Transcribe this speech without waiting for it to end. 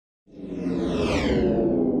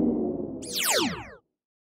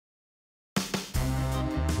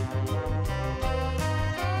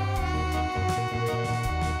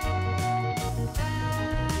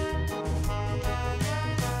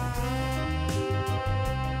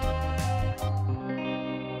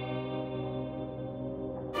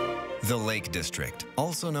The Lake District,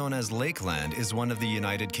 also known as Lakeland, is one of the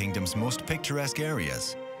United Kingdom's most picturesque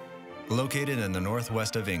areas. Located in the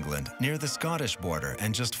northwest of England, near the Scottish border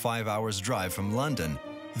and just 5 hours' drive from London,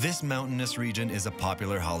 this mountainous region is a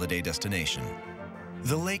popular holiday destination.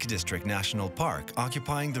 The Lake District National Park,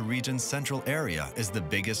 occupying the region's central area, is the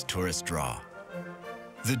biggest tourist draw.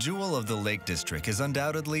 The jewel of the Lake District is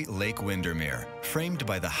undoubtedly Lake Windermere, framed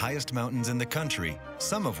by the highest mountains in the country,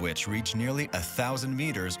 some of which reach nearly 1,000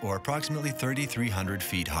 meters or approximately 3,300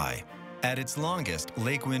 feet high. At its longest,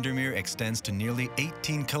 Lake Windermere extends to nearly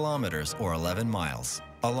 18 kilometers or 11 miles.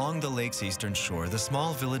 Along the lake's eastern shore, the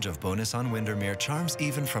small village of Bownessie on Windermere charms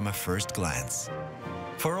even from a first glance.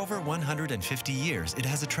 For over 150 years, it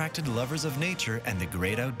has attracted lovers of nature and the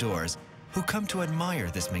great outdoors who come to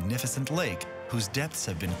admire this magnificent lake, whose depths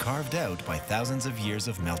have been carved out by thousands of years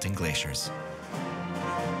of melting glaciers.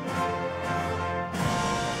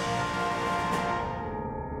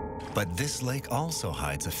 But this lake also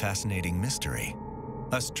hides a fascinating mystery.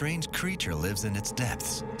 A strange creature lives in its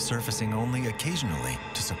depths, surfacing only occasionally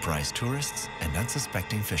to surprise tourists and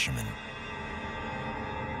unsuspecting fishermen.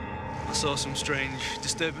 I saw some strange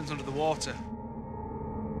disturbance under the water.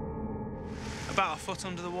 About a foot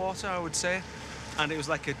under the water, I would say. And it was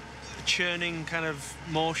like a churning kind of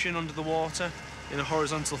motion under the water in a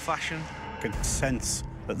horizontal fashion. I could sense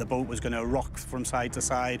that the boat was going to rock from side to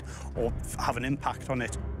side or have an impact on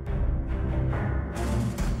it.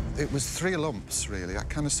 It was three lumps, really. I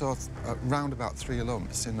kind of saw round about three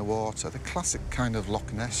lumps in the water, the classic kind of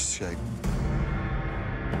Loch Ness shape.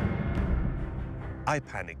 I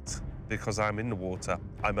panicked because I'm in the water,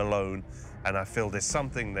 I'm alone, and I feel there's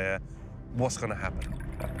something there. What's going to happen?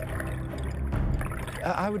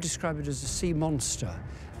 I would describe it as a sea monster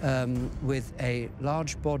with a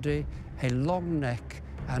large body, a long neck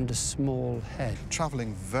and a small head.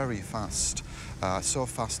 Travelling very fast, so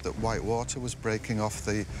fast that white water was breaking off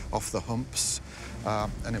the humps,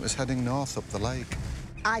 and it was heading north up the lake.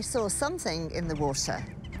 I saw something in the water.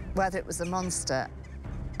 Whether it was a monster,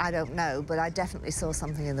 I don't know, but I definitely saw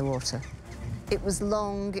something in the water. It was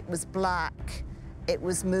long, it was black, it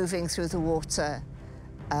was moving through the water.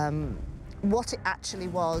 What it actually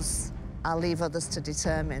was, I'll leave others to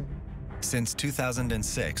determine. Since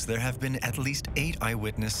 2006, there have been at least 8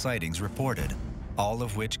 eyewitness sightings reported, all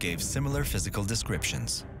of which gave similar physical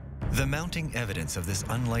descriptions. The mounting evidence of this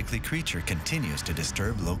unlikely creature continues to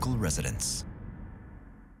disturb local residents.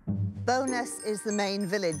 Bownessie is the main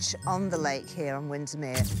village on the lake here on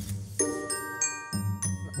Windermere.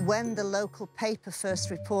 When the local paper first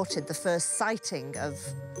reported the first sighting of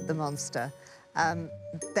the monster,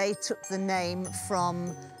 they took the name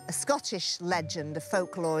from a Scottish legend, a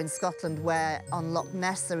folklore in Scotland, where on Loch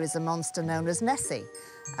Ness there is a monster known as Nessie.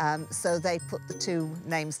 So they put the two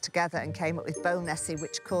names together and came up with Bownessie,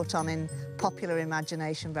 which caught on in popular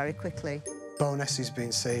imagination very quickly. Bownessie's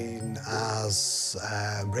been seen as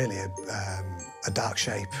really a dark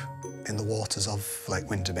shape in the waters of Lake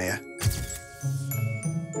Windermere.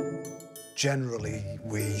 Generally,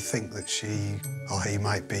 we think that she or he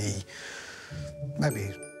might be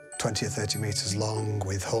maybe 20 or 30 metres long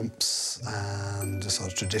with humps and a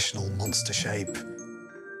sort of traditional monster shape.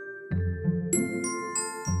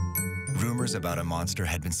 Rumours about a monster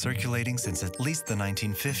had been circulating since at least the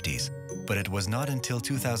 1950s, but it was not until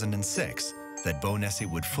 2006 that Bownessie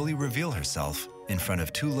would fully reveal herself in front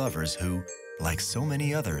of two lovers who, like so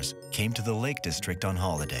many others, came to the Lake District on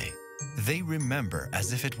holiday. They remember,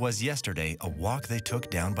 as if it was yesterday, a walk they took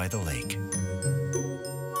down by the lake.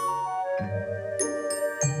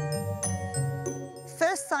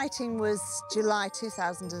 First sighting was July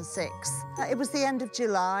 2006. It was the end of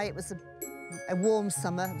July. It was a warm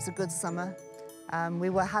summer. It was a good summer. We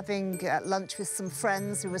were having lunch with some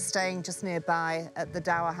friends who were staying just nearby at the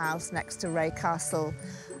Dower House next to Ray Castle,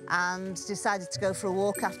 and decided to go for a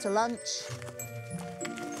walk after lunch.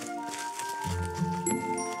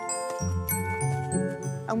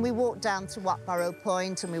 And we walked down to Watbarrow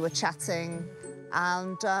Point and we were chatting,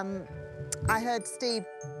 and I heard Steve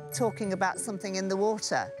talking about something in the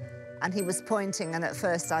water, and he was pointing, and at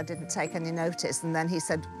first I didn't take any notice, and then he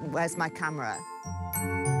said, "Where's my camera?"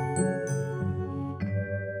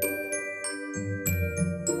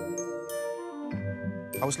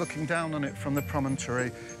 I was looking down on it from the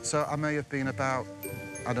promontory, so I may have been about,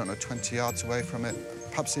 I don't know, 20 yards away from it,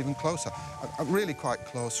 perhaps even closer. Really quite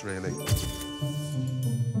close, really.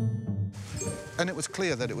 And it was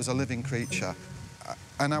clear that it was a living creature.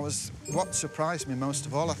 And what surprised me most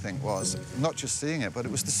of all, I think, was not just seeing it, but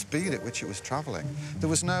it was the speed at which it was travelling. There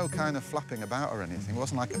was no kind of flapping about or anything. It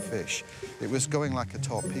wasn't like a fish. It was going like a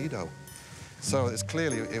torpedo. So it's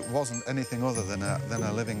clearly it wasn't anything other than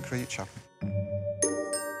a living creature.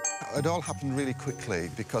 It all happened really quickly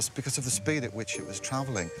because of the speed at which it was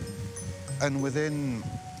travelling. And within,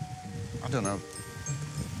 I don't know,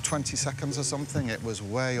 20 seconds or something, it was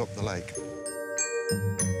way up the lake.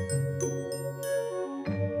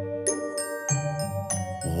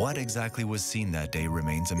 What exactly was seen that day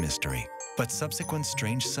remains a mystery. But subsequent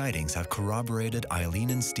strange sightings have corroborated Eileen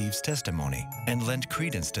and Steve's testimony and lent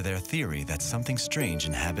credence to their theory that something strange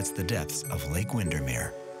inhabits the depths of Lake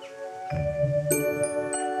Windermere.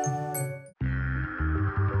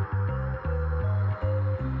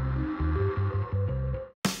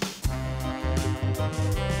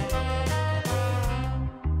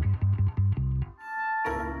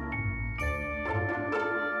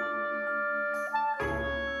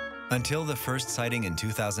 Until the first sighting in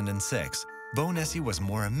 2006, Bownessie was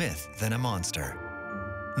more a myth than a monster.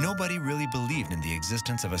 Nobody really believed in the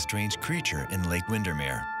existence of a strange creature in Lake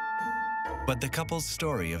Windermere. But the couple's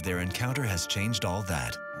story of their encounter has changed all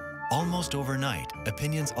that. Almost overnight,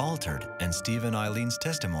 opinions altered, and Steve and Eileen's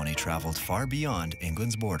testimony traveled far beyond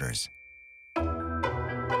England's borders.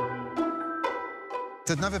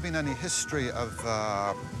 There'd never been any history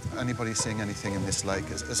of anybody seeing anything in this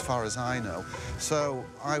lake, as far as I know. So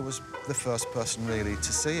I was the first person, really,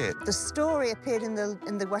 to see it. The story appeared in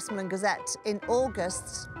the Westmoreland Gazette in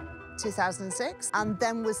August 2006, and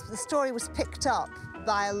then the story was picked up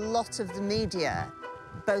by a lot of the media,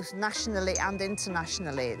 both nationally and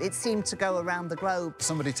internationally. It seemed to go around the globe.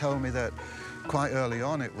 Somebody told me that quite early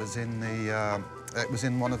on it was in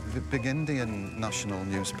one of the big Indian national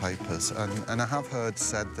newspapers, and I have heard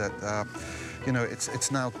said that, you know,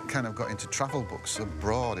 it's now kind of got into travel books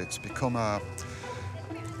abroad. It's become a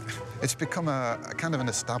kind of an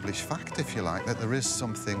established fact, if you like, that there is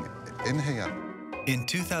something in here. In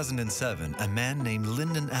 2007, a man named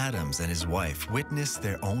Lyndon Adams and his wife witnessed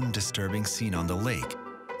their own disturbing scene on the lake,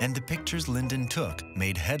 and the pictures Lyndon took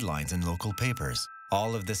made headlines in local papers.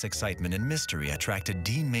 All of this excitement and mystery attracted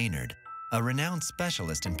Dean Maynard, a renowned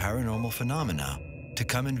specialist in paranormal phenomena, to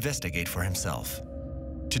come investigate for himself.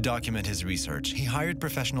 To document his research, he hired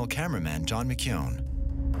professional cameraman John McKeown.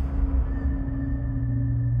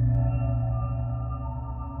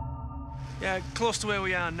 Yeah, close to where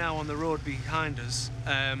we are now on the road behind us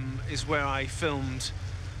is where I filmed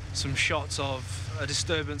some shots of a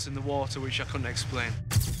disturbance in the water which I couldn't explain.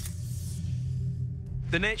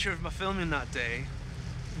 The nature of my filming that day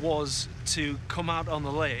was to come out on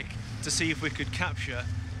the lake to see if we could capture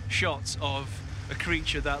shots of a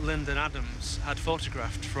creature that Lyndon Adams had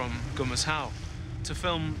photographed from Gummers How, to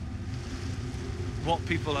film what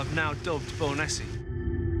people have now dubbed Bownessie.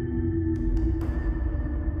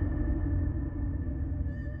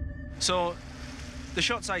 So the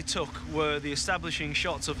shots I took were the establishing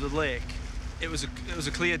shots of the lake. It was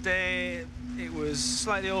a clear day, it was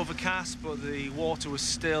slightly overcast, but the water was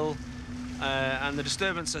still, and the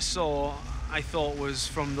disturbance I saw I thought was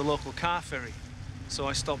from the local car ferry, so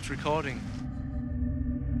I stopped recording.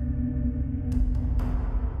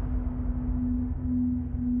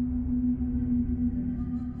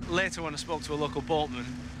 Later, when I spoke to a local boatman,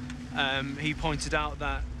 he pointed out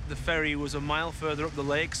that the ferry was a mile further up the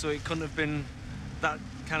lake, so it couldn't have been that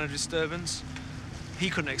kind of disturbance. He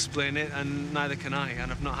couldn't explain it, and neither can I,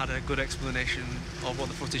 and I've not had a good explanation of what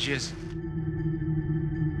the footage is.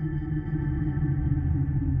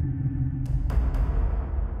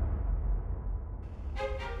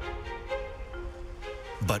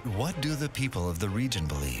 But what do the people of the region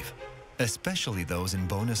believe? Especially those in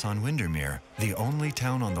Bowness on Windermere, the only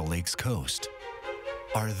town on the lake's coast.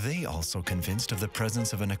 Are they also convinced of the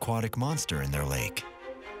presence of an aquatic monster in their lake?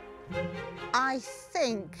 I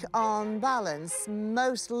think, on balance,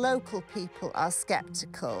 most local people are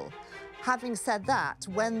sceptical. Having said that,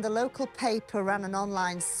 when the local paper ran an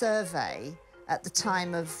online survey at the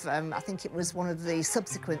time of, I think it was one of the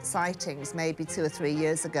subsequent sightings, maybe 2 or 3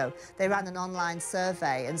 years ago, they ran an online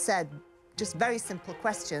survey and said, just very simple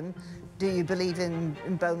question, do you believe in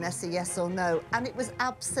Bownessie, yes or no? And it was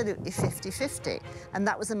absolutely 50-50. And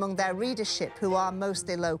that was among their readership, who are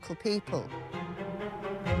mostly local people.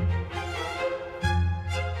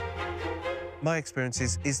 My experience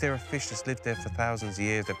is there a fish that's lived there for thousands of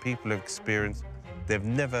years that people have experienced? They've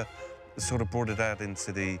never sort of brought it out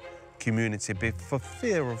into the community for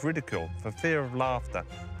fear of ridicule, for fear of laughter,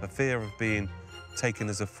 for fear of being taken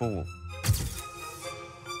as a fool.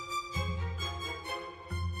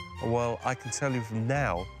 Well, I can tell you from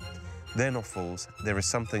now, they're not fools. There is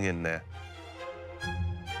something in there.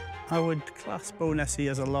 I would class Bownessie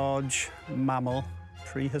as a large mammal,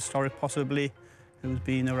 prehistoric possibly, who's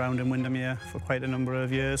been around in Windermere for quite a number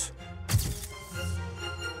of years.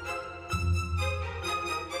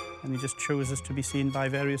 and he just chooses to be seen by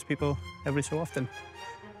various people every so often.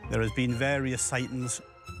 There has been various sightings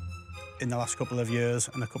in the last couple of years,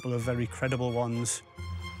 and a couple of very credible ones.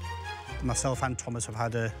 Myself and Thomas have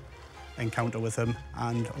had an encounter with him,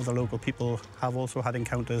 and other local people have also had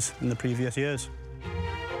encounters in the previous years.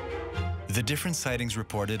 The different sightings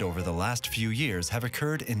reported over the last few years have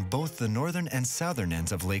occurred in both the northern and southern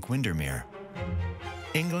ends of Lake Windermere.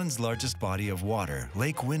 England's largest body of water,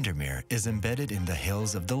 Lake Windermere, is embedded in the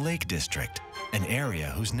hills of the Lake District, an area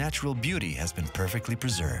whose natural beauty has been perfectly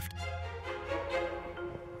preserved.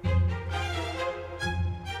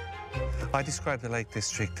 I describe the Lake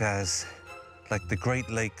District as like the Great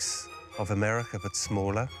Lakes of America, but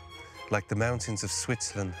smaller, like the mountains of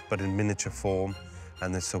Switzerland, but in miniature form,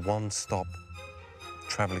 and it's a one-stop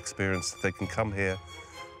travel experience. They can come here,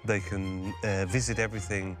 they can visit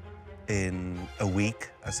everything in a week,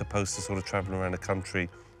 as opposed to sort of traveling around the country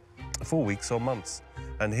for weeks or months.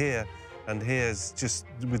 And here's just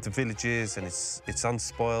with the villages, and it's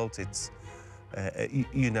unspoiled. It's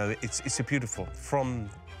you know, it's a beautiful. From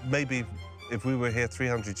maybe if we were here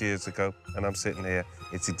 300 years ago, and I'm sitting here,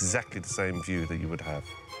 it's exactly the same view that you would have.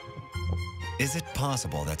 Is it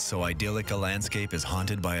possible that so idyllic a landscape is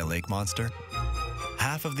haunted by a lake monster?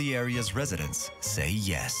 Half of the area's residents say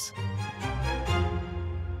yes.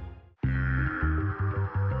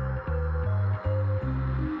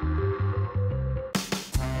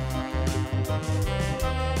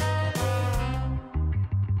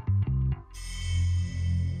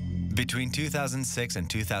 Between 2006 and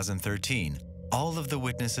 2013, all of the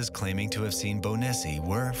witnesses claiming to have seen Bownessie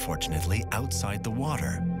were, fortunately, outside the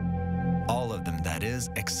water. All of them, that is,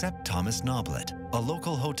 except Thomas Noblet, a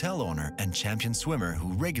local hotel owner and champion swimmer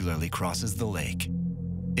who regularly crosses the lake.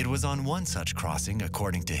 It was on one such crossing,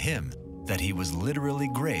 according to him, that he was literally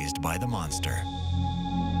grazed by the monster.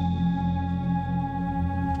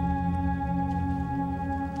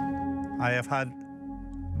 I have had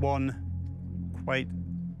one quite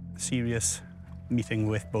serious meeting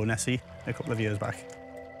with Bownessie a couple of years back.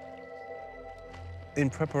 In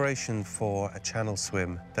preparation for a channel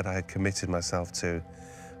swim that I had committed myself to,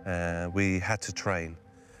 we had to train.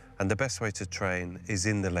 And the best way to train is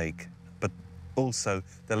in the lake. But also,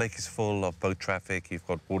 the lake is full of boat traffic. You've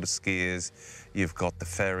got water skiers, you've got the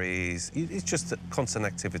ferries. It's just a constant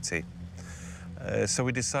activity. So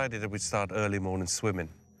we decided that we'd start early morning swimming.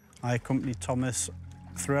 I accompanied Thomas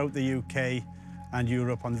throughout the UK and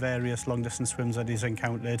Europe on various long-distance swims that he's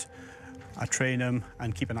encountered. I train him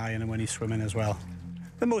and keep an eye on him when he's swimming as well.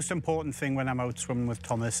 The most important thing when I'm out swimming with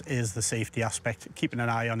Thomas is the safety aspect, keeping an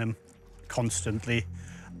eye on him constantly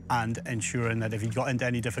and ensuring that if he got into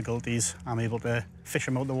any difficulties, I'm able to fish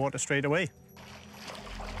him out the water straight away.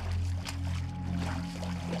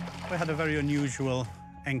 I had a very unusual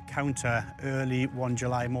encounter early one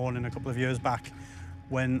July morning a couple of years back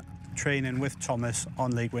when training with Thomas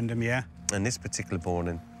on Lake Windermere. And this particular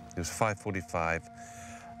morning, it was 5:45,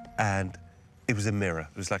 and it was a mirror.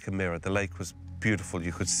 It was like a mirror. The lake was beautiful.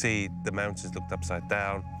 You could see the mountains looked upside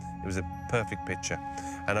down. It was a perfect picture.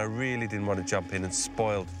 And I really didn't want to jump in and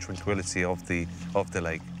spoil the tranquility of the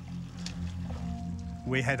lake.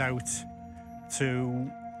 We head out to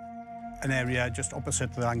an area just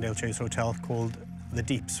opposite the Langdale Chase Hotel called the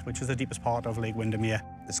Deeps, which is the deepest part of Lake Windermere.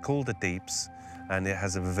 It's called the Deeps, and it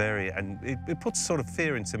has a it puts sort of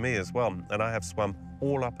fear into me as well. And I have swum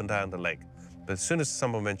all up and down the lake. But as soon as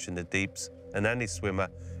someone mentioned the Deeps, and any swimmer,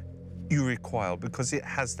 you recoil because it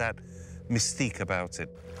has that mystique about it.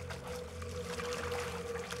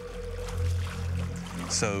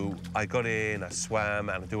 So I got in, I swam,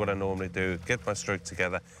 and I do what I normally do, get my stroke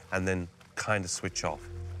together, and then kind of switch off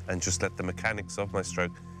and just let the mechanics of my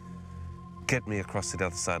stroke get me across to the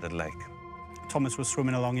other side of the lake. Thomas was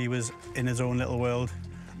swimming along, he was in his own little world.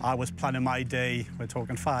 I was planning my day, we're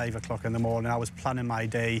talking 5 o'clock in the morning, I was planning my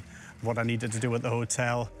day, what I needed to do at the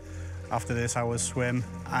hotel. After this, I was swim,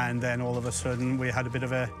 and then all of a sudden, we had a bit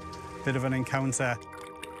of an encounter.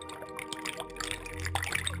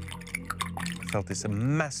 I felt this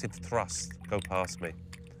massive thrust go past me.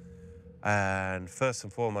 And first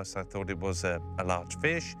and foremost, I thought it was a large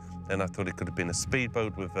fish. Then I thought it could have been a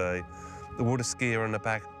speedboat with the water skier on the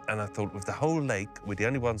back. And I thought, with the whole lake, we're the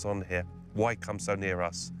only ones on here, why come so near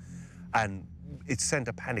us? And it sent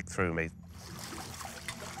a panic through me.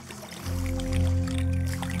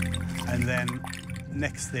 And then,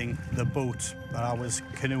 next thing, the boat that I was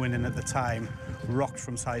canoeing in at the time rocked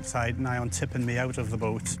from side to side, nigh on tipping me out of the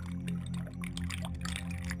boat.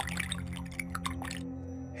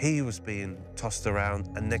 He was being tossed around,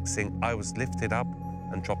 and next thing, I was lifted up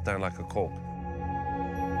and dropped down like a cork.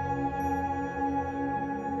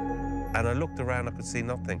 And I looked around, I could see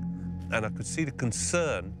nothing. And I could see the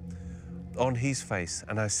concern on his face.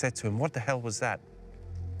 And I said to him, what the hell was that?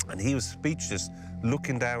 And he was speechless,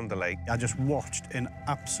 looking down the lake. I just watched in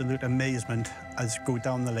absolute amazement as it go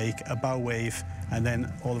down the lake, a bow wave, and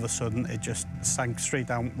then all of a sudden it just sank straight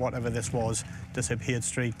down. Whatever this was, disappeared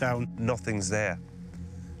straight down. Nothing's there,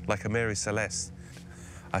 like a Mary Celeste.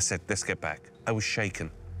 I said, let's get back. I was shaken,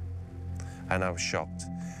 and I was shocked.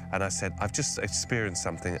 And I said, I've just experienced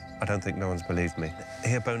something. I don't think no one's believed me.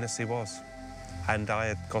 Here Bownessie was, and I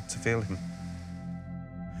had got to feel him.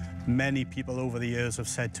 Many people over the years have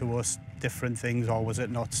said to us different things. Or was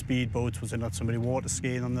it not speedboats? Was it not somebody water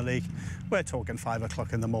skiing on the lake? We're talking 5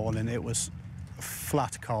 o'clock in the morning. It was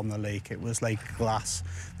flat calm, the lake. It was like glass.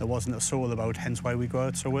 There wasn't a soul about, hence why we go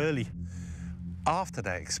out so early. After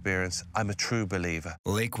that experience, I'm a true believer.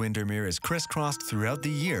 Lake Windermere is crisscrossed throughout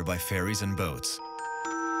the year by ferries and boats.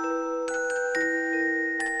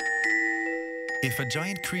 If a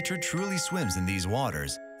giant creature truly swims in these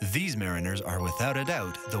waters, these mariners are without a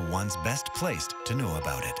doubt the ones best placed to know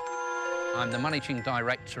about it. I'm the managing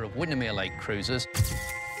director of Windermere Lake Cruises.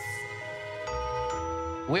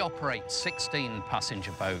 We operate 16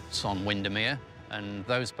 passenger boats on Windermere, and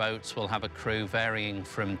those boats will have a crew varying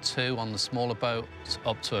from 2 on the smaller boats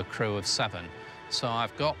up to a crew of 7. So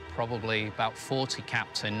I've got probably about 40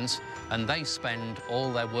 captains, and they spend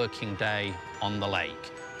all their working day on the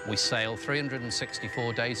lake. We sail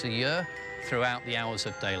 364 days a year throughout the hours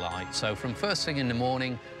of daylight. So from first thing in the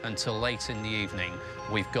morning until late in the evening,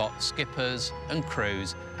 we've got skippers and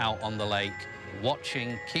crews out on the lake,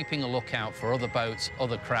 watching, keeping a lookout for other boats,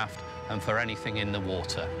 other craft, and for anything in the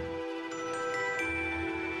water.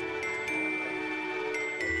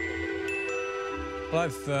 Well,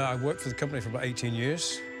 I've worked for the company for about 18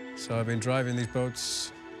 years, so I've been driving these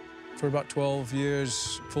boats for about 12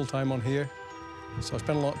 years, full-time on here. So I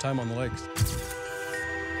spend a lot of time on the lakes.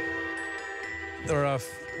 There are,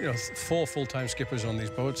 4 full-time skippers on these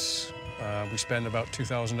boats. We spend about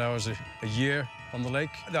 2,000 hours a year on the lake.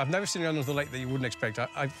 I've never seen an animal on the lake that you wouldn't expect.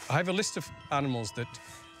 I have a list of animals that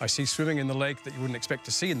I see swimming in the lake that you wouldn't expect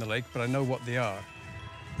to see in the lake, but I know what they are.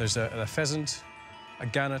 There's a pheasant, a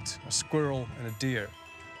gannet, a squirrel, and a deer.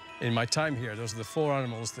 In my time here, those are the 4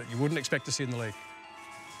 animals that you wouldn't expect to see in the lake,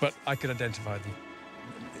 but I could identify them.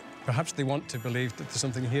 Perhaps they want to believe that there's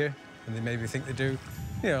something here, and they maybe think they do.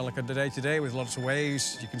 Like on the day-to-day with lots of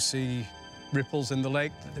waves, you can see ripples in the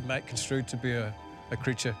lake that they might construe to be a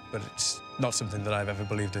creature, but it's not something that I've ever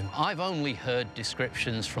believed in. I've only heard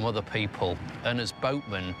descriptions from other people, and as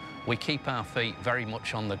boatmen, we keep our feet very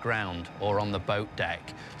much on the ground or on the boat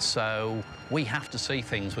deck. So we have to see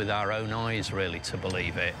things with our own eyes, really, to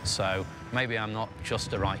believe it. So maybe I'm not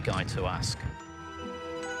just the right guy to ask.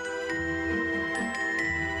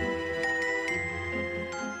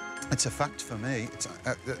 It's a fact for me.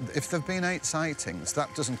 If there have been 8 sightings,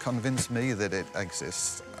 that doesn't convince me that it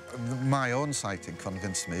exists. My own sighting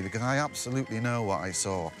convinced me because I absolutely know what I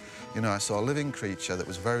saw. I saw a living creature that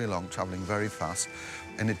was very long, travelling very fast,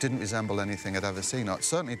 and it didn't resemble anything I'd ever seen. It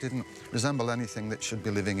certainly didn't resemble anything that should be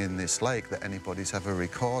living in this lake that anybody's ever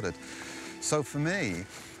recorded. So for me,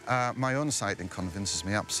 my own sighting convinces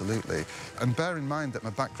me absolutely. And bear in mind that my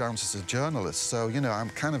background's as a journalist, so, I'm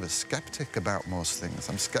kind of a skeptic about most things.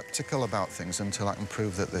 I'm skeptical about things until I can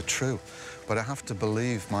prove that they're true. But I have to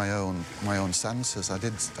believe my own senses. I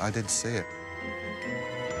did see it.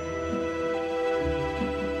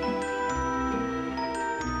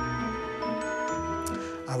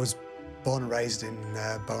 I was born and raised in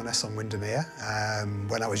Bownessie on Windermere.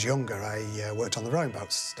 When I was younger, I worked on the rowing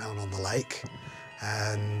boats down on the lake.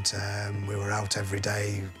 And we were out every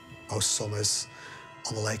day, most summers,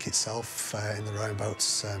 on the lake itself, in the rowing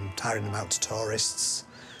boats, tiring them out to tourists.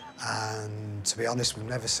 And to be honest, we've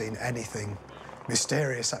never seen anything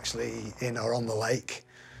mysterious actually in or on the lake,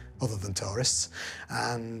 other than tourists.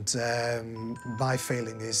 And my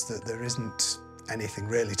feeling is that there isn't anything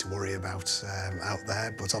really to worry about out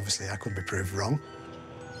there, but obviously I could be proved wrong.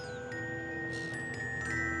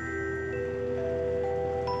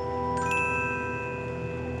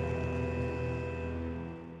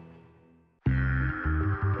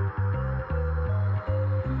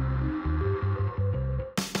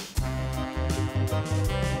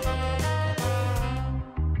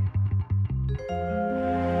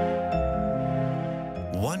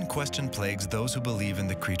 One question plagues those who believe in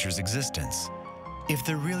the creature's existence. If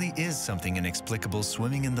there really is something inexplicable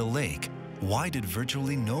swimming in the lake, why did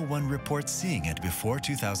virtually no one report seeing it before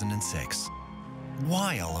 2006?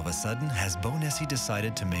 Why all of a sudden has Bownessie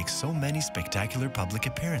decided to make so many spectacular public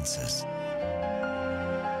appearances?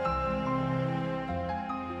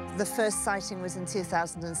 The first sighting was in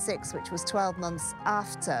 2006, which was 12 months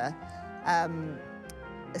after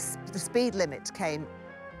the speed limit came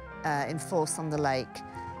in force on the lake.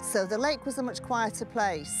 So the lake was a much quieter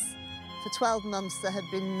place. For 12 months, there had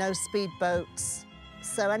been no speedboats.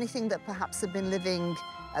 So anything that perhaps had been living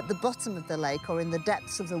at the bottom of the lake or in the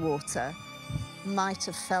depths of the water might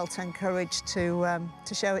have felt encouraged to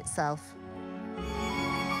show itself.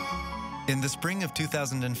 In the spring of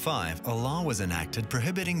 2005, a law was enacted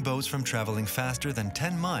prohibiting boats from traveling faster than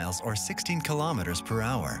 10 miles or 16 kilometers per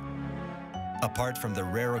hour. Apart from the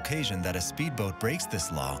rare occasion that a speedboat breaks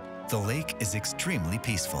this law, the lake is extremely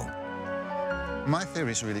peaceful. My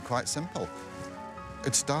theory is really quite simple.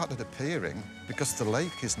 It started appearing because the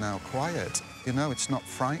lake is now quiet. You know, it's not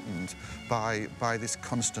frightened by this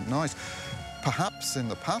constant noise. Perhaps in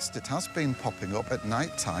the past it has been popping up at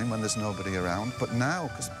night time when there's nobody around, but now,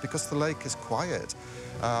 because the lake is quiet,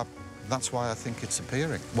 that's why I think it's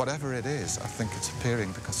appearing. Whatever it is, I think it's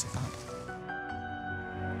appearing because of that.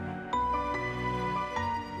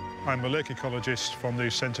 I'm a lake ecologist from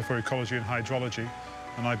the Centre for Ecology and Hydrology,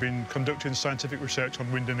 and I've been conducting scientific research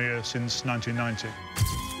on Windermere since 1990.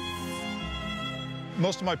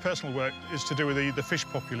 Most of my personal work is to do with the fish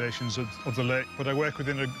populations of the lake, but I work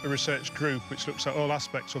within a research group which looks at all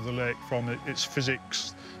aspects of the lake, from its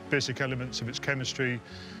physics, basic elements of its chemistry,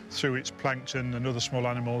 through its plankton and other small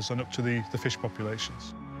animals, and up to the fish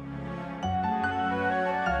populations.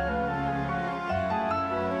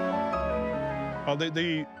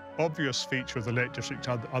 The obvious feature of the Lake District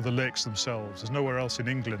are the lakes themselves. There's nowhere else in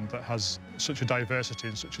England that has such a diversity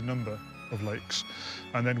and such a number of lakes.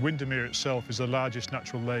 And then Windermere itself is the largest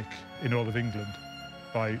natural lake in all of England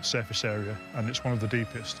by surface area, and it's one of the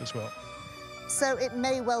deepest as well. So it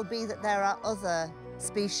may well be that there are other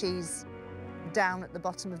species down at the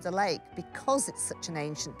bottom of the lake because it's such an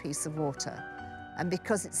ancient piece of water and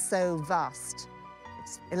because it's so vast.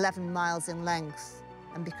 It's 11 miles in length,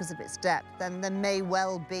 and because of its depth, then there may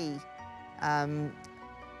well be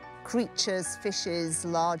creatures, fishes,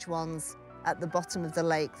 large ones, at the bottom of the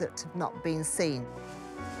lake that have not been seen.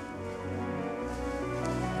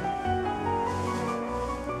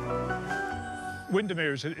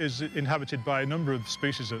 Windermere is inhabited by a number of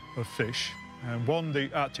species of fish. One,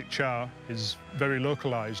 the Arctic char, is very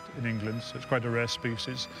localised in England, so it's quite a rare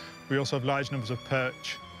species. We also have large numbers of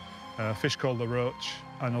perch, fish called the roach,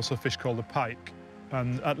 and also fish called the pike.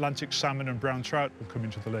 And Atlantic salmon and brown trout will come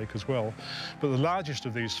into the lake as well. But the largest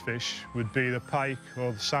of these fish would be the pike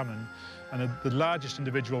or the salmon, and the largest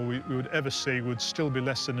individual we would ever see would still be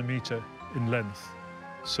less than a metre in length.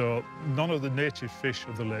 So none of the native fish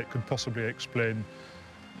of the lake could possibly explain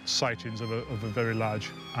sightings of a very large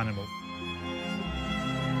animal.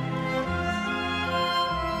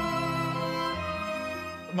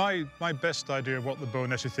 My best idea of what the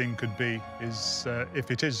Bownessie thing could be is if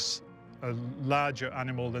it is a larger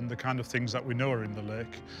animal than the kind of things that we know are in the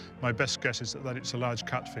lake. My best guess is that it's a large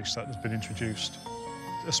catfish that has been introduced.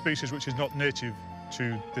 A species which is not native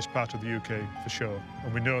to this part of the UK for sure.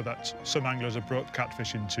 And we know that some anglers have brought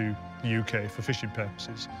catfish into the UK for fishing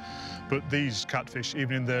purposes. But these catfish,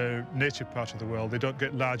 even in their native part of the world, they don't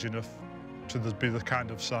get large enough to be the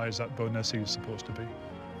kind of size that Bownessie is supposed to be.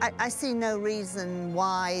 I see no reason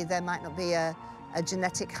why there might not be a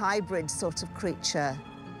genetic hybrid sort of creature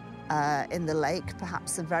in the lake,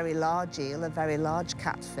 perhaps a very large eel, a very large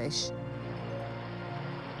catfish.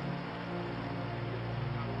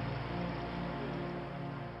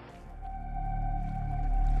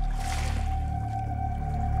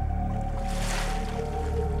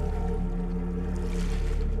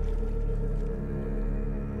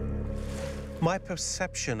 My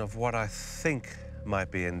perception of what I think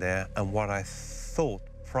might be in there and what I thought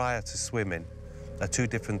prior to swimming are two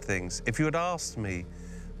different things. If you had asked me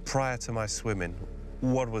prior to my swimming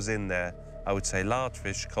what was in there, I would say large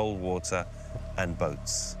fish, cold water, and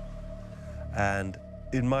boats. And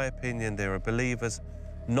in my opinion, there are believers,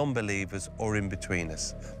 non-believers, or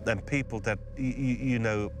in-betweeners. And people that,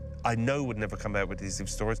 I know would never come out with these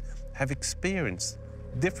stories, have experienced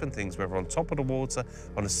different things, whether on top of the water,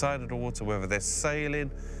 on the side of the water, whether they're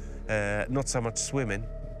sailing, not so much swimming.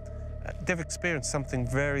 They've experienced something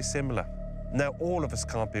very similar. Now, all of us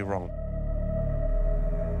can't be wrong.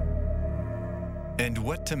 And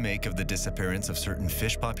what to make of the disappearance of certain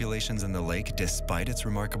fish populations in the lake despite its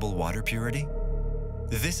remarkable water purity?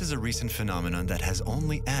 This is a recent phenomenon that has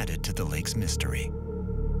only added to the lake's mystery.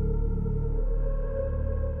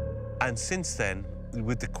 And since then,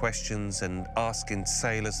 with the questions and asking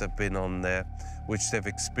sailors have been on there, which they've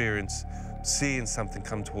experienced, seeing something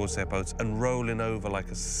come towards their boats and rolling over like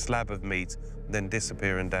a slab of meat, then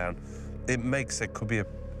disappearing down. It makes it could be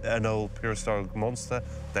an old prehistoric monster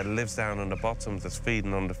that lives down on the bottom, that's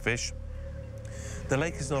feeding on the fish. The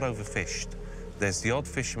lake is not overfished. There's the odd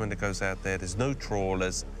fisherman that goes out there, there's no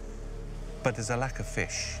trawlers, but there's a lack of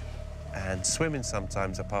fish. And swimming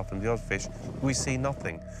sometimes, apart from the odd fish, we see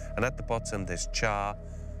nothing. And at the bottom, there's char,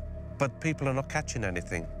 but people are not catching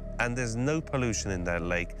anything. And there's no pollution in that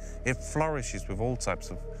lake. It flourishes with all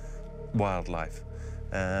types of wildlife.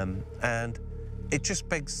 And it just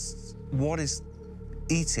begs, what is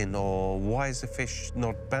eating, or why is the fish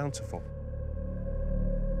not bountiful?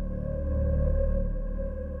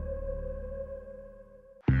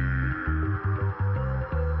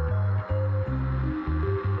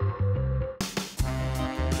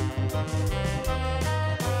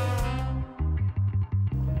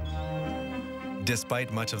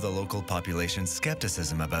 Despite much of the local population's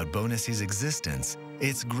skepticism about Bownessie's existence,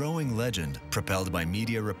 its growing legend, propelled by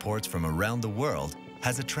media reports from around the world,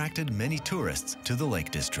 has attracted many tourists to the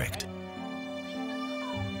Lake District.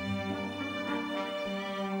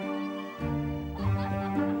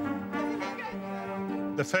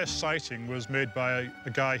 The first sighting was made by a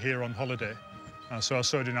guy here on holiday, so I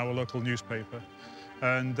saw it in our local newspaper.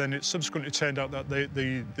 And then it subsequently turned out that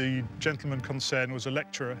the gentleman concerned was a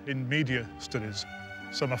lecturer in media studies.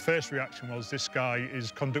 So my first reaction was, this guy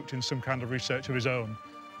is conducting some kind of research of his own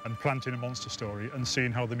and planting a monster story and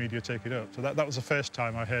seeing how the media take it up. So that was the first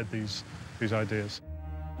time I heard these ideas.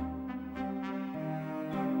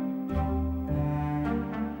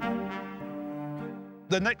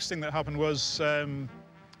 The next thing that happened was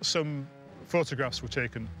some photographs were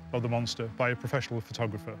taken of the monster by a professional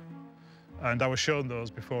photographer. And I was shown those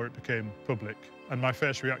before it became public. And my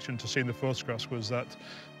first reaction to seeing the photographs was that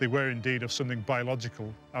they were indeed of something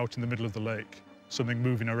biological out in the middle of the lake, something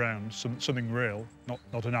moving around, something real,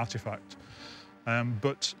 not an artifact.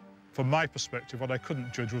 But from my perspective, what I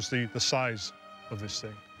couldn't judge was the size of this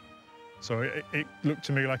thing. So it looked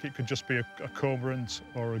to me like it could just be a cormorant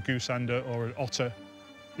or a goosander or an otter,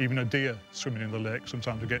 even a deer swimming in the lake.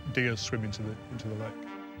 Sometimes we get deer swimming into the lake.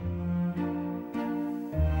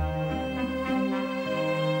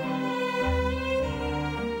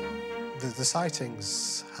 The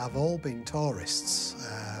sightings have all been tourists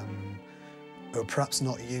who are perhaps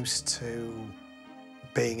not used to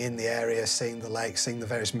being in the area, seeing the lake, seeing the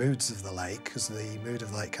various moods of the lake, because the mood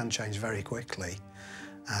of the lake can change very quickly.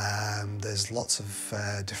 There's lots of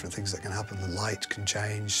different things that can happen. The light can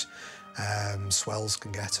change, swells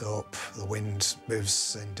can get up, the wind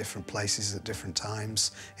moves in different places at different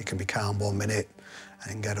times. It can be calm 1 minute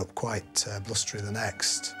and get up quite blustery the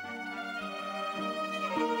next.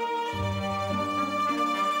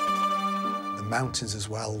 The mountains as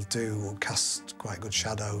well do cast quite good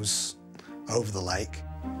shadows over the lake.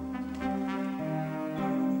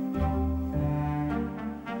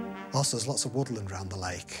 Also, there's lots of woodland around the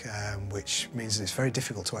lake, which means it's very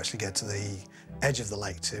difficult to actually get to the edge of the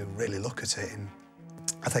lake to really look at it. And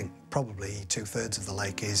I think probably 2/3 of the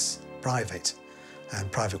lake is private, and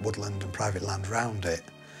private woodland and private land around it.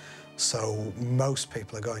 So most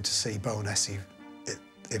people are going to see Bownessie,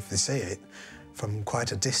 if they see it, from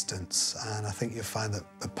quite a distance. And I think you'll find that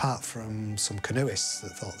apart from some canoeists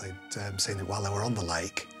that thought they'd seen it while they were on the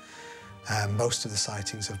lake, most of the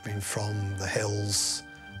sightings have been from the hills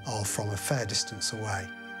or from a fair distance away.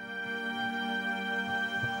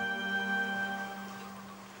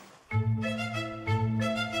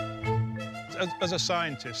 As a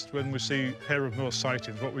scientist, when we hear of most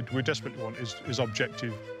sightings, what we desperately want is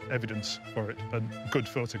objective evidence for it and good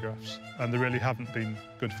photographs. And there really haven't been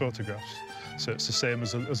good photographs. So it's the same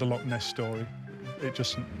as a Loch Ness story. It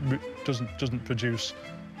just doesn't produce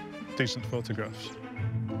decent photographs.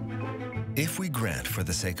 If we grant, for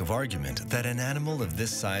the sake of argument, that an animal of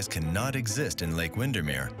this size cannot exist in Lake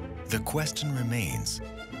Windermere, the question remains,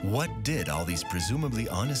 what did all these presumably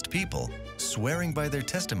honest people, swearing by their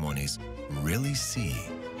testimonies, really see?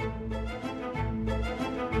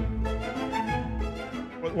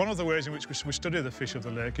 Well, one of the ways in which we study the fish of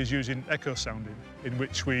the lake is using echo sounding, in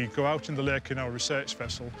which we go out in the lake in our research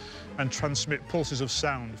vessel and transmit pulses of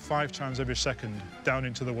sound 5 times every second down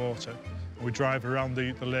into the water. We drive around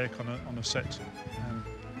the lake on a set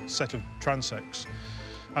of transects,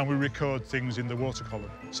 and we record things in the water column.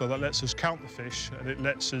 So that lets us count the fish, and it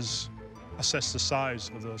lets us assess the size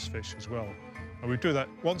of those fish as well. And we do that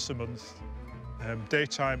once a month,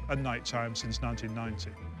 daytime and nighttime, since 1990.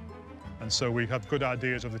 And so we have good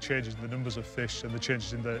ideas of the changes in the numbers of fish and the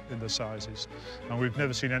changes in the sizes. And we've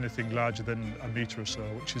never seen anything larger than a metre or so,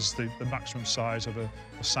 which is the maximum size of a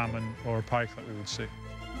salmon or a pike that we would see.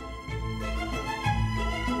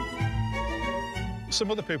 Some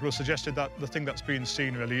other people have suggested that the thing that's being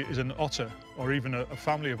seen really is an otter, or even a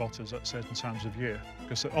family of otters at certain times of year,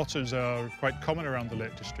 because the otters are quite common around the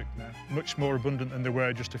Lake District now, much more abundant than they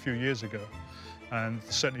were just a few years ago. And they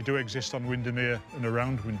certainly do exist on Windermere and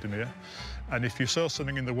around Windermere. And if you saw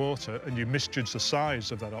something in the water and you misjudged the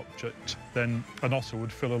size of that object, then an otter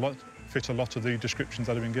would fit a lot of the descriptions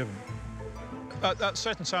that have been given. At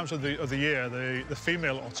certain times of the year, the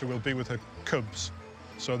female otter will be with her cubs.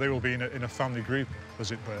 So they will be in a family group,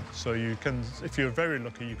 as it were. So you can, if you're very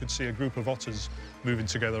lucky, you could see a group of otters moving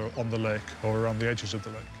together on the lake or around the edges of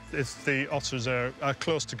the lake. If the otters are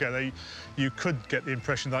close together, you could get the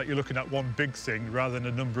impression that you're looking at one big thing rather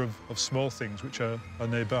than a number of small things which are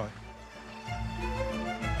nearby.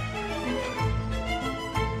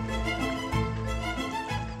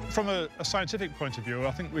 From a scientific point of view,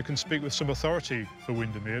 I think we can speak with some authority for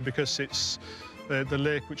Windermere, because it's the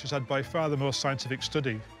lake which has had by far the most scientific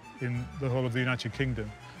study in the whole of the United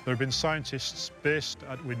Kingdom. There have been scientists based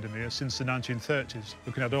at Windermere since the 1930s,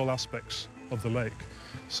 looking at all aspects of the lake.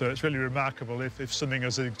 So it's really remarkable if something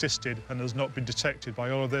has existed and has not been detected by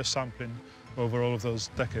all of their sampling over all of those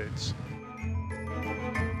decades.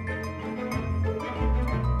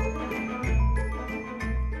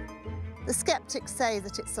 The skeptics say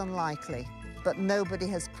that it's unlikely, but nobody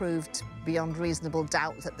has proved beyond reasonable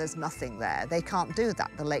doubt that there's nothing there. They can't do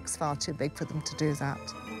that. The lake's far too big for them to do that.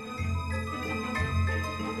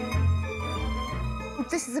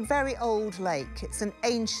 This is a very old lake. It's an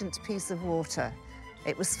ancient piece of water.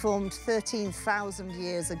 It was formed 13,000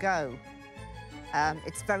 years ago.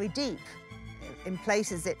 It's very deep. In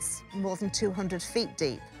places, it's more than 200 feet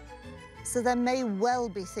deep. So there may well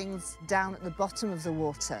be things down at the bottom of the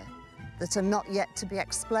water that are not yet to be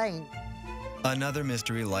explained. Another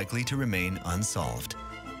mystery likely to remain unsolved.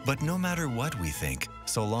 But no matter what we think,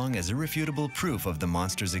 so long as irrefutable proof of the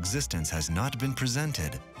monster's existence has not been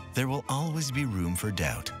presented, there will always be room for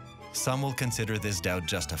doubt. Some will consider this doubt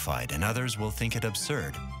justified and others will think it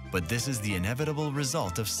absurd. But this is the inevitable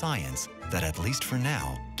result of science that, at least for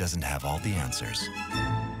now, doesn't have all the answers.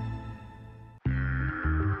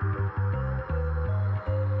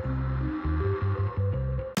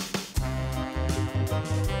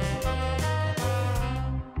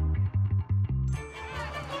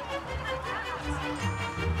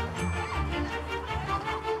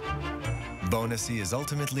 Bownessie is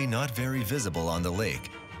ultimately not very visible on the lake,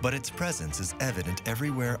 but its presence is evident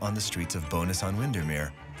everywhere on the streets of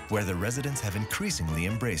Bownessie-on-Windermere, where the residents have increasingly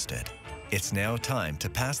embraced it. It's now time to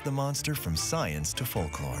pass the monster from science to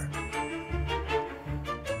folklore.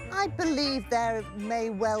 I believe there may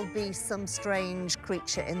well be some strange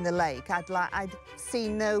creature in the lake. I'd see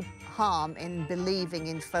no harm in believing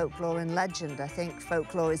in folklore and legend. I think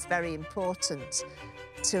folklore is very important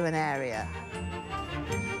to an area.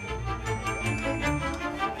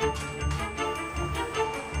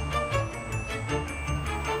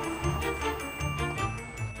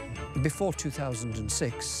 Before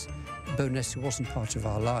 2006, Bownessie wasn't part of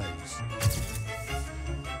our lives.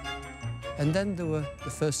 And then there were the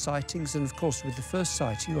first sightings, and of course with the first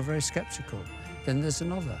sighting you're very sceptical. Then there's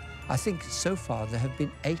another. I think so far there have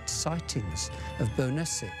been 8 sightings of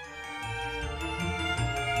Bownessie.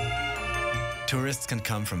 Tourists can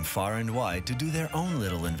come from far and wide to do their own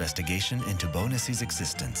little investigation into Bownessie's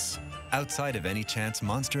existence. Outside of any chance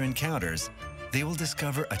monster encounters, they will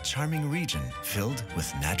discover a charming region filled with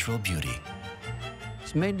natural beauty.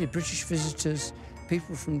 It's mainly British visitors,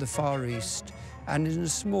 people from the Far East, and in a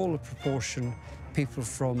smaller proportion, people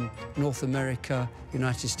from North America,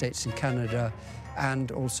 United States and Canada,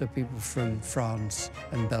 and also people from France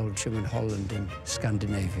and Belgium and Holland and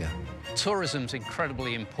Scandinavia. Tourism's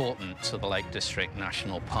incredibly important to the Lake District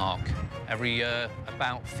National Park. Every year,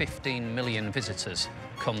 about 15 million visitors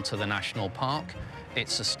come to the national park. It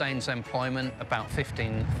sustains employment, about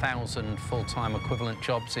 15,000 full-time equivalent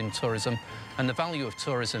jobs in tourism, and the value of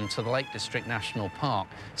tourism to the Lake District National Park,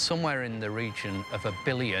 somewhere in the region of £1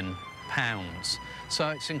 billion. So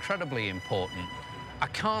it's incredibly important. I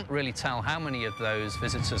can't really tell how many of those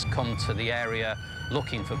visitors come to the area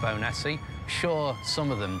looking for Bownessie. Sure, some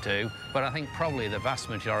of them do, but I think probably the vast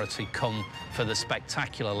majority come for the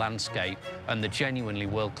spectacular landscape and the genuinely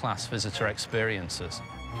world-class visitor experiences.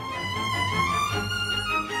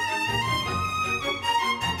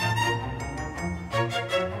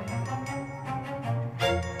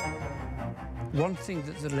 One thing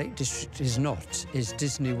that the Lake District is not is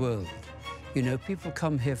Disney World. You know, people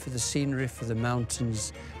come here for the scenery, for the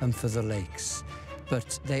mountains and for the lakes,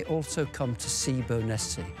 but they also come to see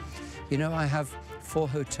Bownessie. You know, I have 4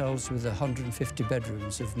 hotels with 150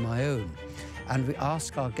 bedrooms of my own, And we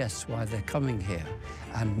ask our guests why they're coming here,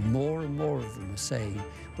 and more of them are saying,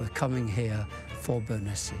 we're coming here for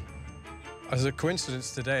Bownessie. As a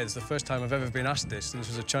coincidence today, it's the first time I've ever been asked this, and this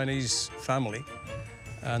was a Chinese family,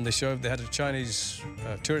 and they had a Chinese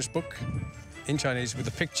tourist book in Chinese with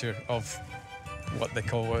a picture of what they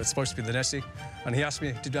call what's supposed to be the Nessie, and he asked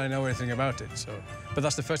me, did I know anything about it? But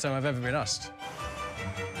that's the first time I've ever been asked.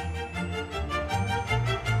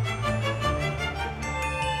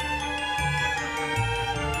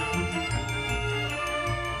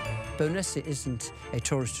 Bownessie isn't a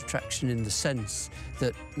tourist attraction in the sense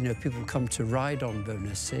that, you know, people come to ride on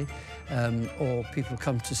Bownessie or people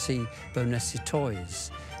come to see Bownessie toys.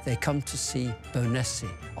 They come to see Bownessie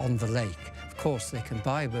on the lake. Of course, they can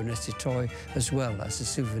buy a Bownessie toy as well as a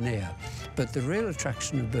souvenir. But the real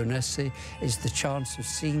attraction of Bownessie is the chance of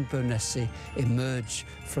seeing Bownessie emerge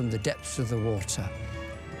from the depths of the water.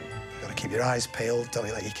 You've got to keep your eyes peeled, don't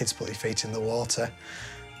you let your kids put their feet in the water.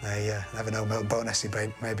 They never know about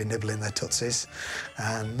Bownessie maybe nibbling their tootsies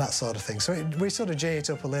and that sort of thing. So we sort of G it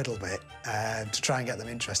up a little bit to try and get them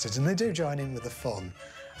interested, and they do join in with the fun.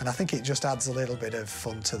 And I think it just adds a little bit of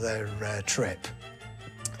fun to their trip.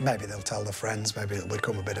 Maybe they'll tell their friends, maybe it'll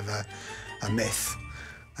become a bit of a myth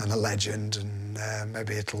and a legend, and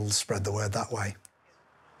maybe it'll spread the word that way.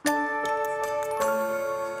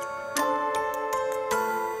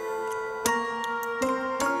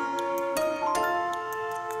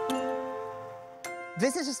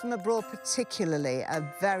 Visitors from abroad particularly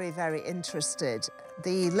are very, very interested.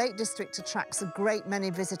 The Lake District attracts a great many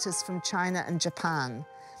visitors from China and Japan,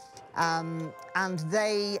 and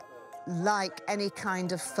they like any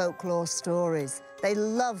kind of folklore stories. They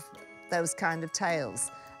love those kind of tales,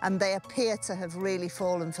 and they appear to have really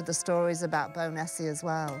fallen for the stories about Bownessie as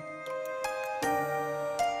well.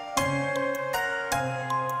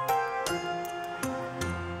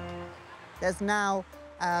 There's now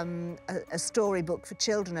a storybook for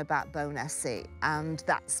children about Bownessie, and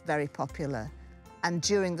that's very popular. And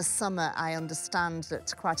during the summer, I understand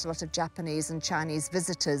that quite a lot of Japanese and Chinese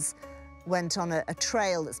visitors went on a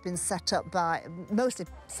trail that's been set up by, mostly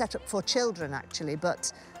set up for children actually,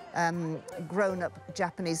 but grown-up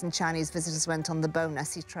Japanese and Chinese visitors went on the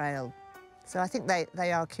Bownessie Trail. So I think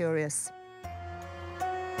they are curious.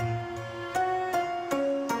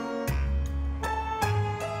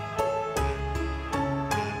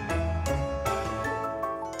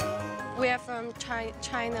 We are from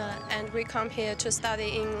China, and we come here to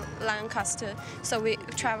study in Lancaster. So we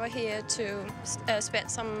travel here to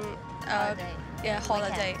spend some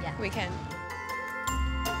holiday weekend.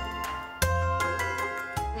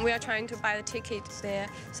 We are trying to buy the tickets there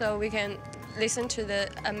so we can listen to the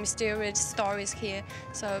mysterious stories here.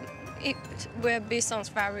 So it will be sounds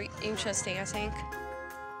very interesting, I think.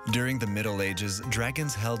 During the Middle Ages,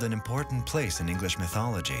 dragons held an important place in English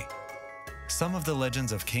mythology. Some of the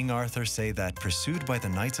legends of King Arthur say that, pursued by the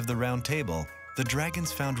Knights of the Round Table, the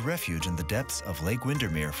dragons found refuge in the depths of Lake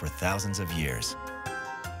Windermere for thousands of years.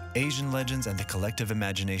 Asian legends and the collective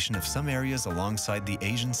imagination of some areas alongside the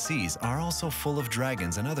Asian seas are also full of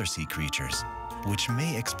dragons and other sea creatures, which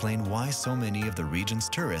may explain why so many of the region's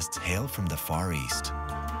tourists hail from the Far East.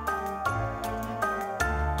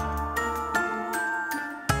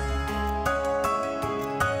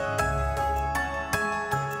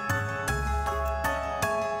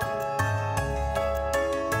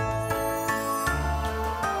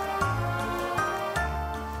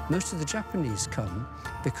 Most of the Japanese come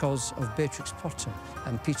because of Beatrix Potter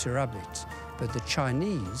and Peter Rabbit, but the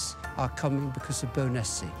Chinese are coming because of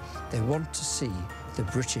Bownessie. They want to see the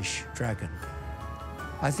British dragon.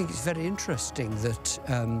 I think it's very interesting that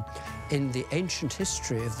in the ancient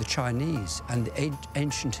history of the Chinese and the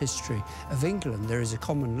ancient history of England, there is a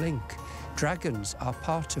common link. Dragons are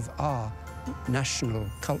part of our national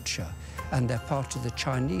culture, and they're part of the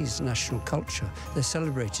Chinese national culture. They're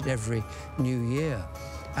celebrated every New Year.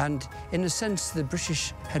 And in a sense, the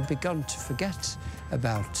British had begun to forget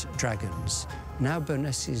about dragons. Now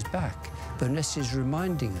Bownessie is back. Bownessie is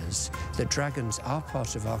reminding us that dragons are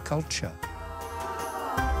part of our culture.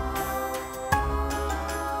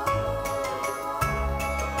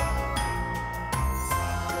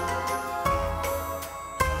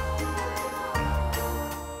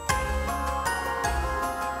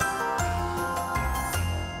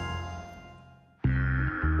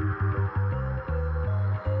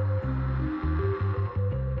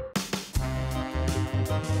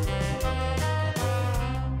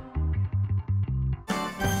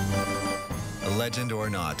 Legend or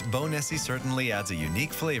not, Bownessie certainly adds a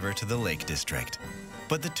unique flavor to the Lake District.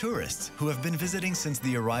 But the tourists, who have been visiting since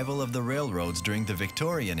the arrival of the railroads during the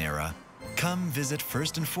Victorian era, Come visit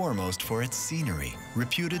first and foremost for its scenery,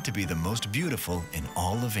 reputed to be the most beautiful in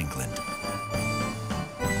all of England.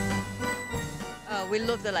 Oh, we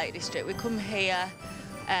love the Lake District. We come here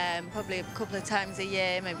probably a couple of times a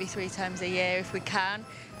year, maybe 3 times a year if we can.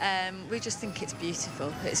 We just think it's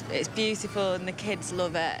beautiful. It's beautiful, and the kids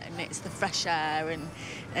love it, and it's the fresh air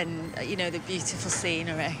and you know, the beautiful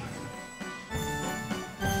scenery.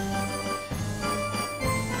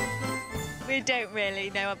 We don't really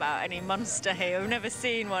know about any monster here. We've never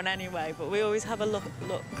seen one anyway, but we always have a look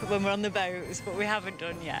when we're on the boats, but we haven't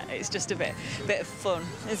done yet. It's just a bit of fun,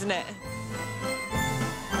 isn't it?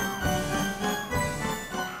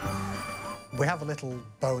 We have a little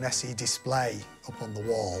Bownessie display up on the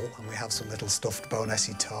wall, and we have some little stuffed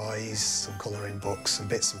Bownessie toys, some colouring books and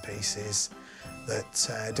bits and pieces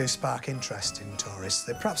that do spark interest in tourists.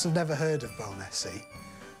 They perhaps have never heard of Bownessie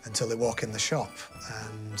until they walk in the shop,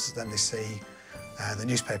 and then they see the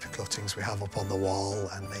newspaper cuttings we have up on the wall,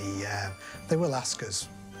 and they will ask us,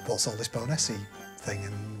 what's all this Bownessie thing?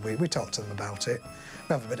 And we talk to them about it.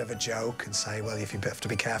 We have a bit of a joke and say, well, if you have to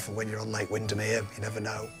be careful when you're on Lake Windermere, you never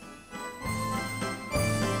know.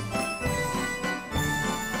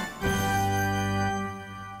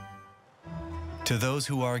 To those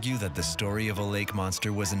who argue that the story of a lake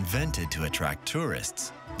monster was invented to attract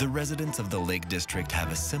tourists, the residents of the Lake District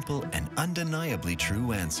have a simple and undeniably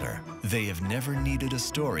true answer. They have never needed a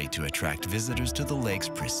story to attract visitors to the lake's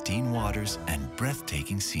pristine waters and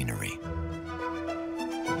breathtaking scenery.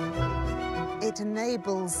 It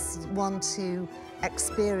enables one to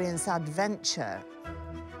experience adventure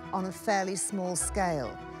on a fairly small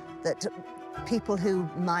scale, that people who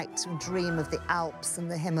might dream of the Alps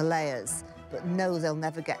and the Himalayas but know they'll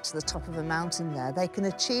never get to the top of a mountain there, they can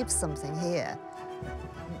achieve something here.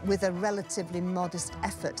 With a relatively modest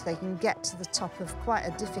effort, they can get to the top of quite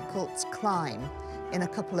a difficult climb in a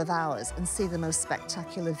couple of hours and see the most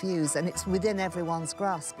spectacular views, and it's within everyone's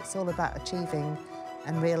grasp. It's all about achieving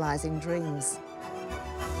and realising dreams.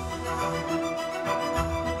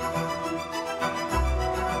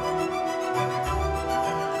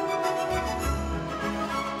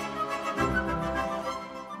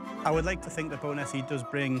 I would like to think that Bownessie does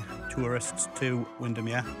bring tourists to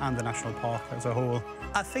Windermere and the national park as a whole.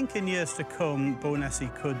 I think in years to come,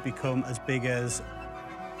 Bownessie could become as big as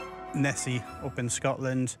Nessie up in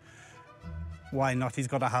Scotland. Why not? He's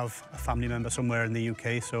got to have a family member somewhere in the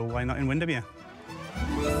UK, so why not in Windermere?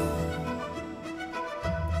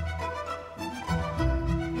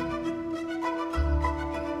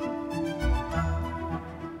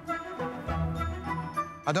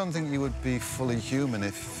 I don't think you would be fully human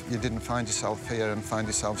if you didn't find yourself here and find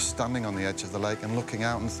yourself standing on the edge of the lake and looking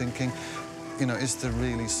out and thinking, you know, is there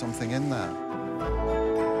really something in there?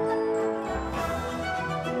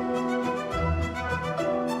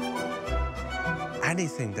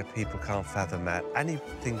 Anything that people can't fathom out,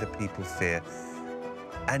 anything that people fear,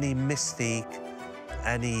 any mystique,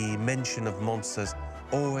 any mention of monsters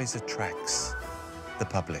always attracts the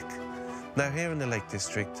public. Now, here in the Lake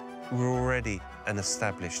District, we're already an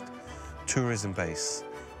established tourism base.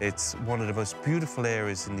 It's one of the most beautiful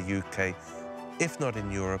areas in the UK, if not in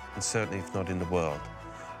Europe, and certainly if not in the world.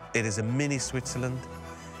 It is a mini Switzerland,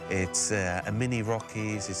 it's a mini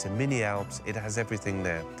Rockies, it's a mini Alps, it has everything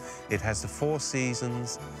there. It has the 4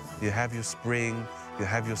 seasons, you have your spring, you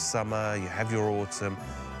have your summer, you have your autumn,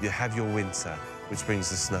 you have your winter, which brings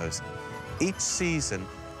the snows. Each season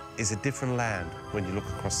is a different land when you look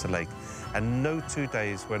across the lake. And no 2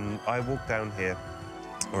 days, when I walk down here,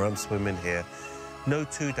 or I'm swimming here, no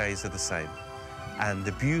 2 days are the same. And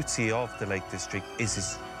the beauty of the Lake District is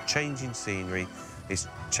its changing scenery, it's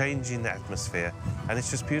changing the atmosphere, and it's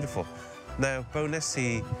just beautiful. Now,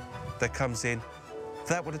 Bownessie that comes in,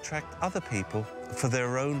 that would attract other people for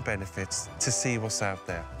their own benefits to see what's out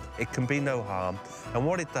there. It can be no harm, and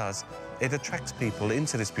what it does, it attracts people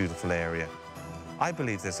into this beautiful area. I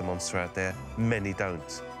believe there's a monster out there, many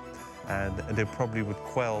don't. And they probably would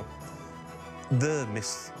quell the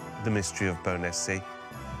mystery of Bownessie,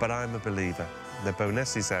 but I'm a believer that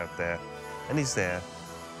Bownessie's out there, and he's there,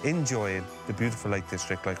 enjoying the beautiful Lake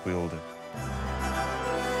District like we all do.